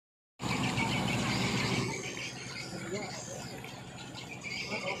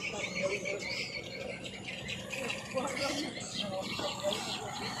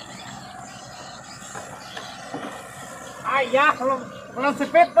ya kalau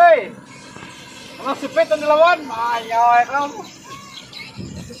speed deh. Kalau speed yang dilawan, ayo kamu.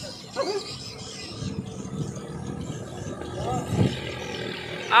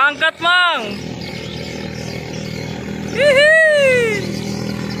 Angkat, Mang. Hihi.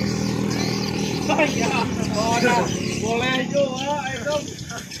 Boleh juga, ayo.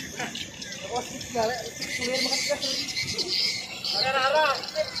 Oh, balik, clear banget guys. Arah-arah.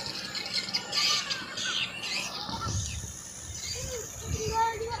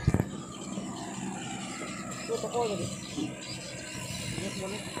 Tuh toko tadi. Ini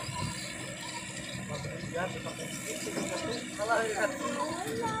semuanya. Ya, dipakai. Salah ya.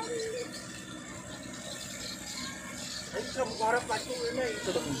 Ayo harap pacu ini.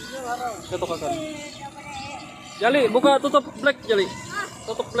 Tutup kan. Jali, buka tutup black Jali.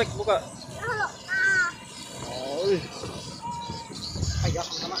 Tutup black buka. Oh. Ayo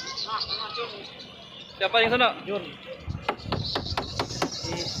sama. Siapa yang sana? Jun.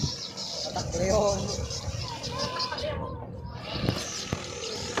 Di kotak leon.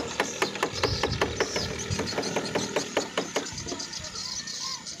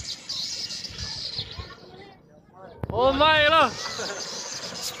 Oh my lah.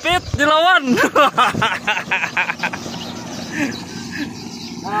 Speed dilawan.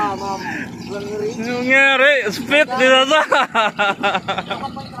 Ah, mam. Ngeri speed di sana.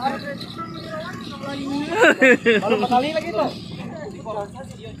 Kalau kali lagi tuh.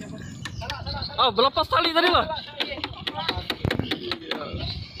 Oh, berlepas tali tadi loh.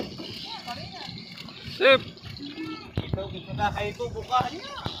 Sip. Sudah kayak itu bukanya.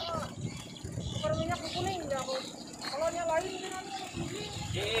 Minyak kuning ya, kalau yang lain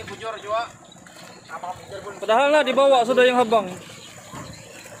bujur juga. Padahal lah dibawa sudah yang habang.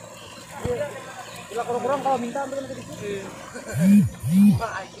 Bila kurang kalau minta ambil ke situ.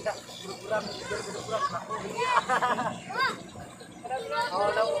 Pak, kita kurang aku.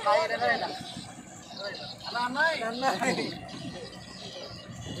 Oh, udah kaya dah lah. Anak-anak.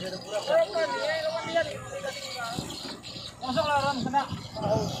 Masuk lah orang kena.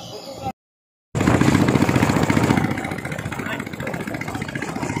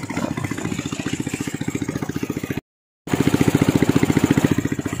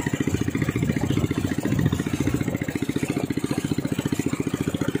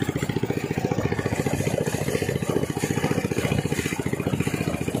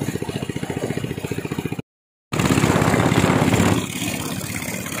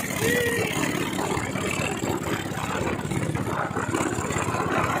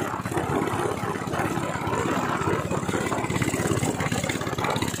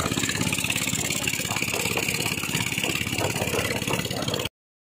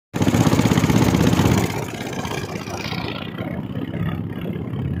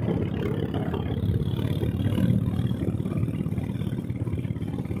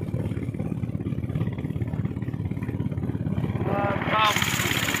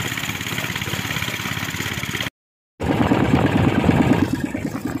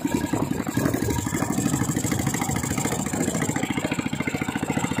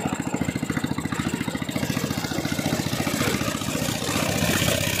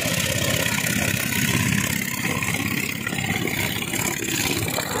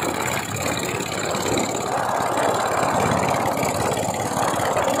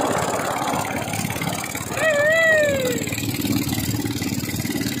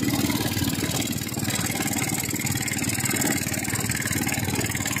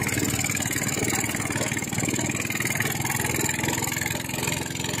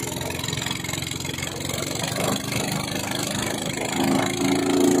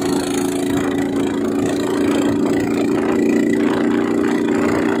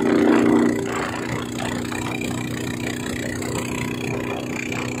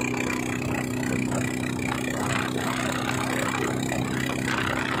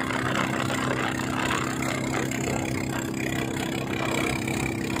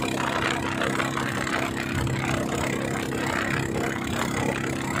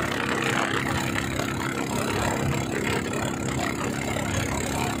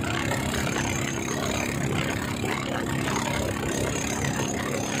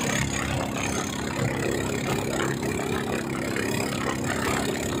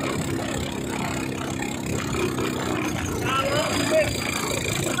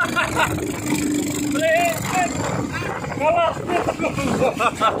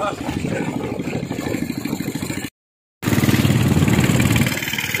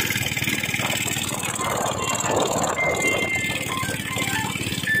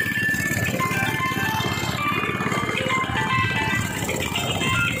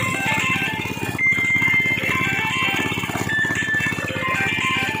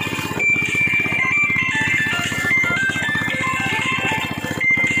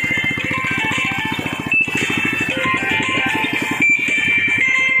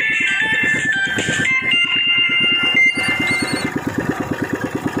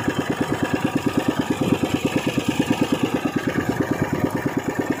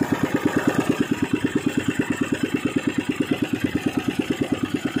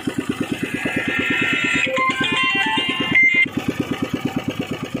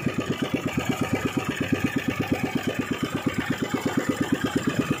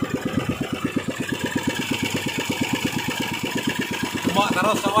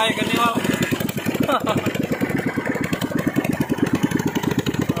 Karo sawai gani wal.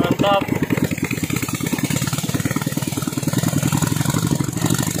 Mantap.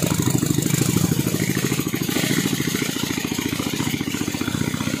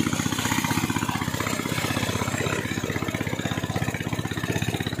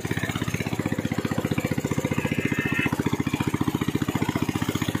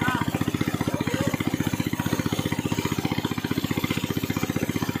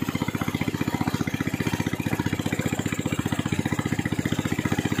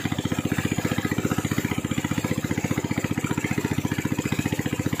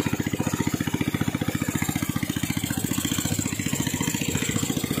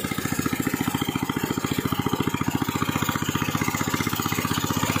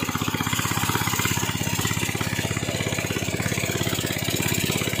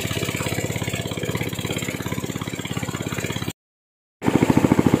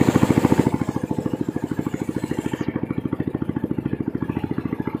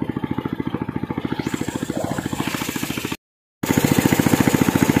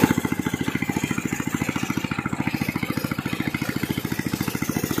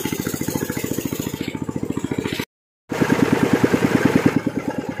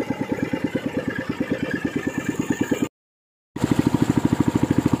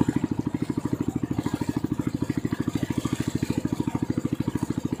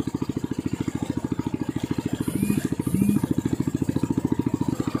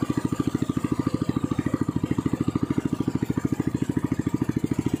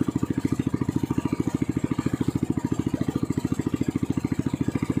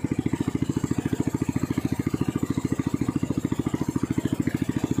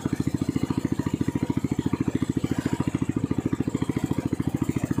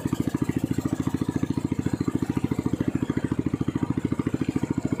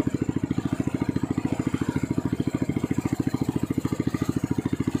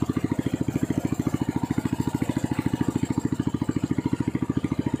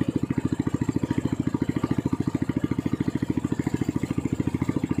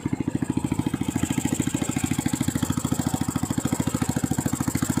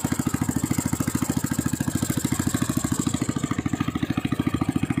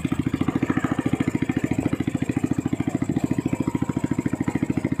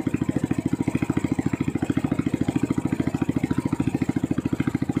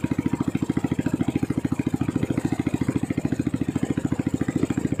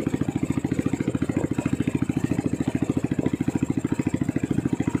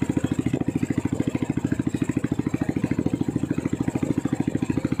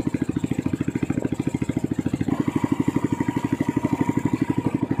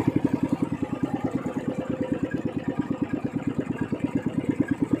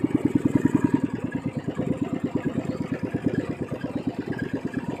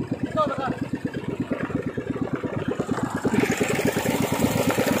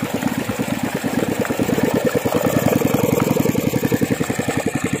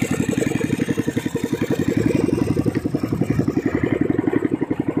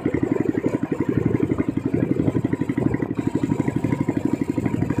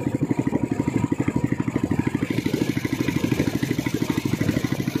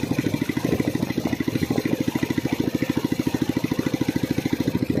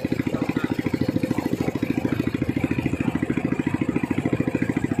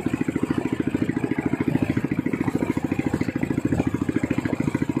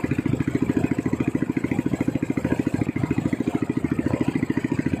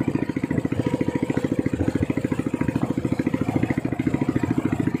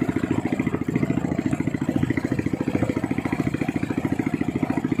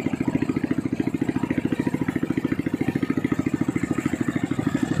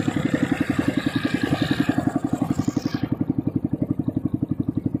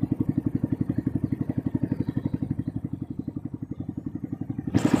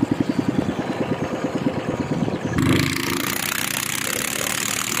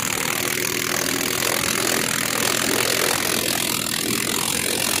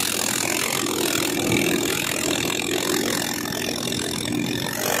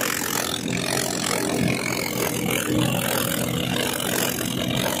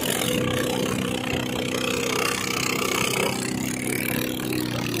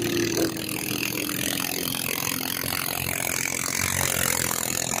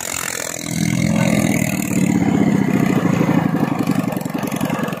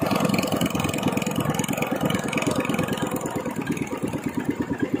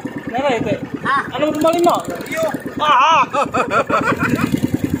 Merah itu? Anu kembali mau? Iya.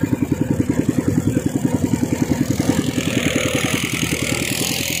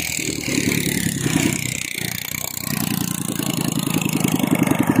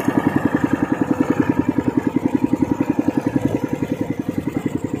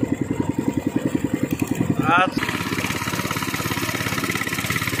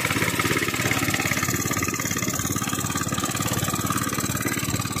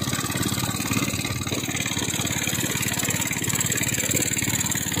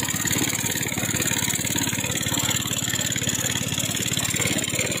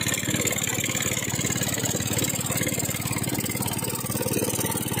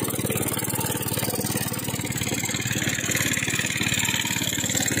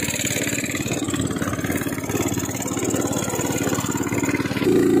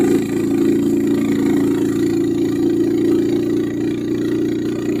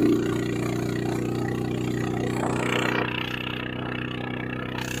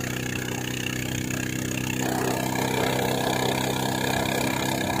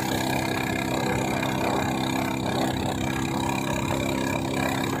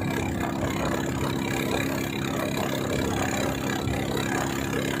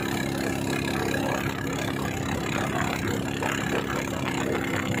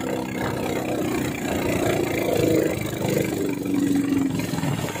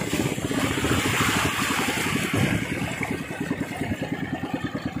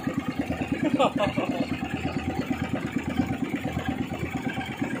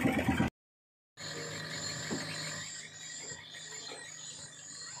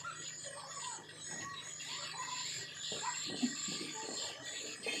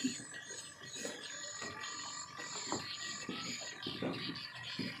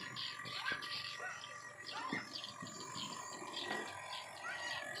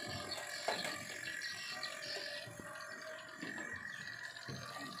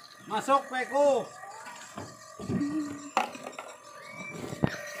 Masuk Peku.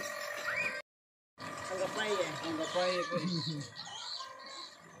 Anggap aja, anggap aja.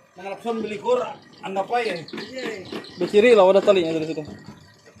 Nangalapson beli kur, anggap aja. Berciri lah, ada talinya dari situ.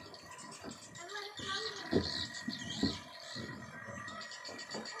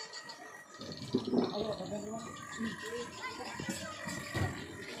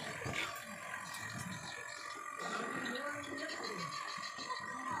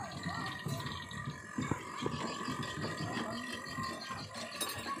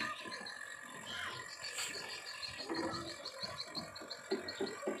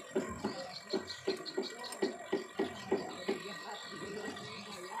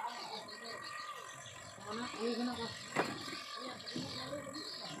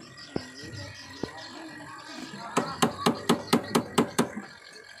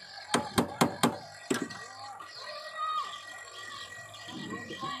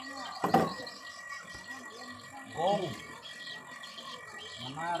 Gong.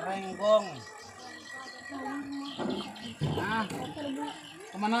 Mana renggong? Ah,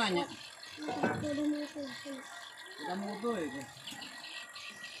 kemana nya? Udah mutu itu.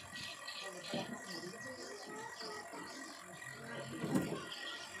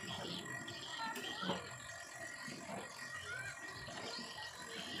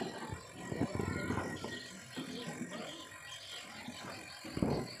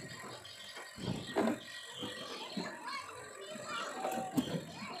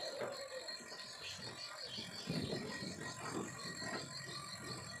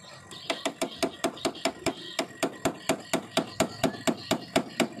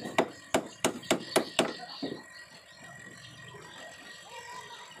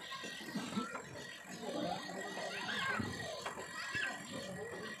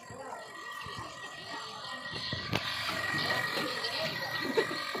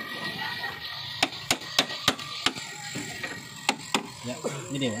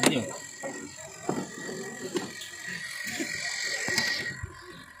 Ya, ini.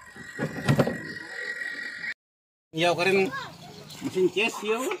 Ya keren mesin ces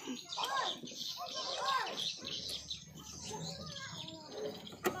ya.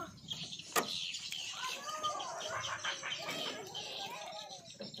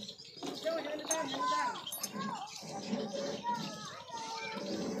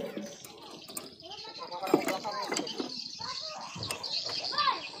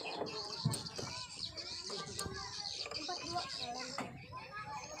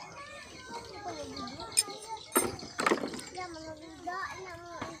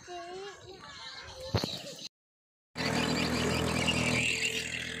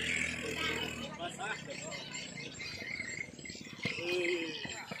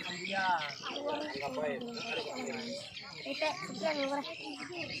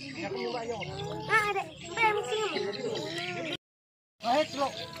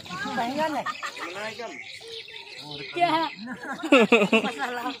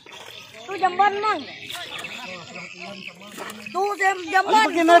 Tuh jamban mang. Tuh jamban.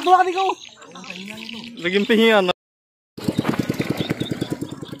 Bagaimana tua kami kau? Lagi pingin.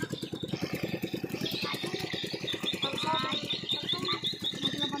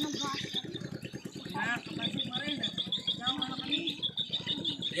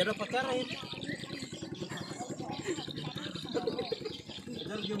 Dia dapat cara ini.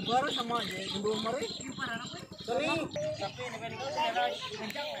 Dari jumbar sama aja, jumbar mari. Sering. Tapi ini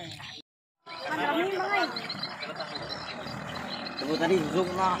kencang. Tunggu tadi zoom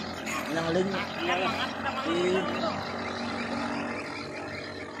lah, yang link.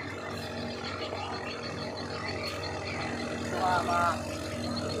 Wah.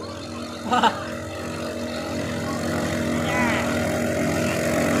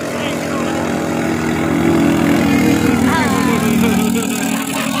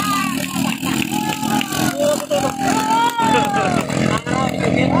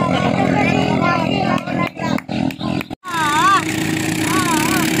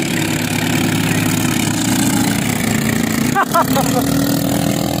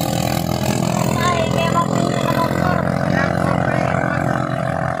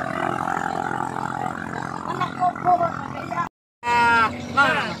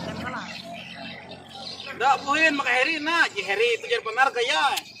 Dak buhin maka Heri na, ji Heri itu jar benar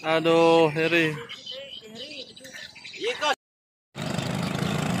gaya. Aduh, Heri. Iko.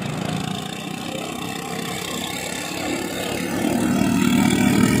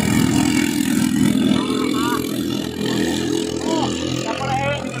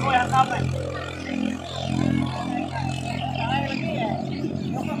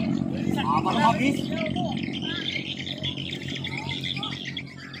 Habis.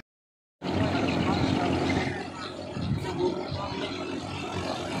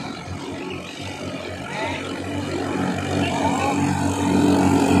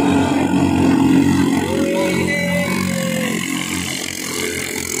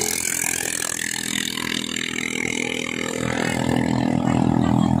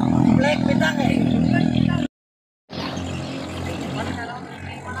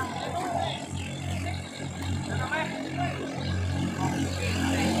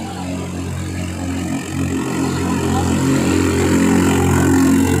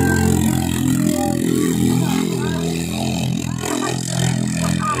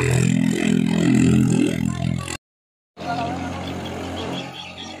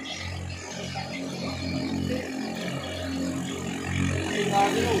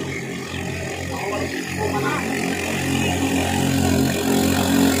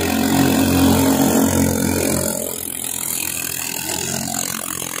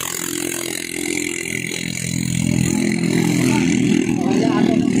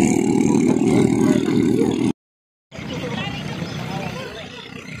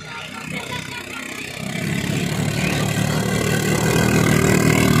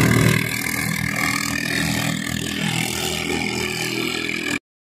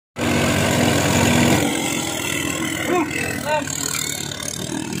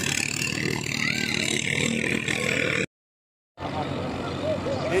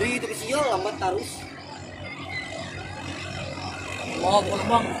 Dari itu kecil lambat terus. Oh,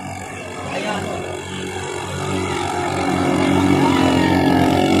 bang. Ayah.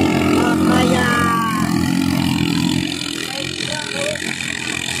 Ayah.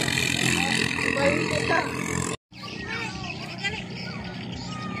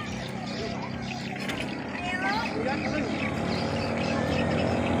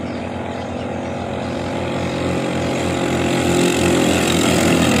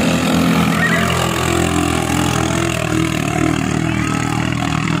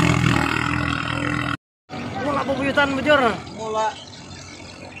 Pembuyutan bujur mula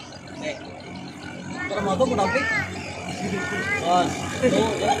kalau mau menapik oh tuh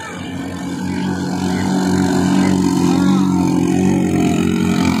ya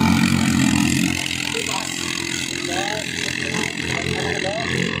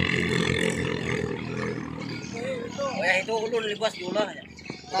oh ya itu ulun libas dulu ya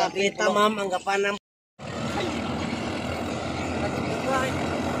tapi tamam anggapan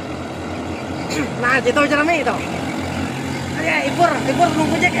nah itu jalan itu ya ibur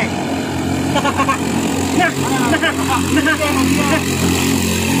nunggu aja kayak nah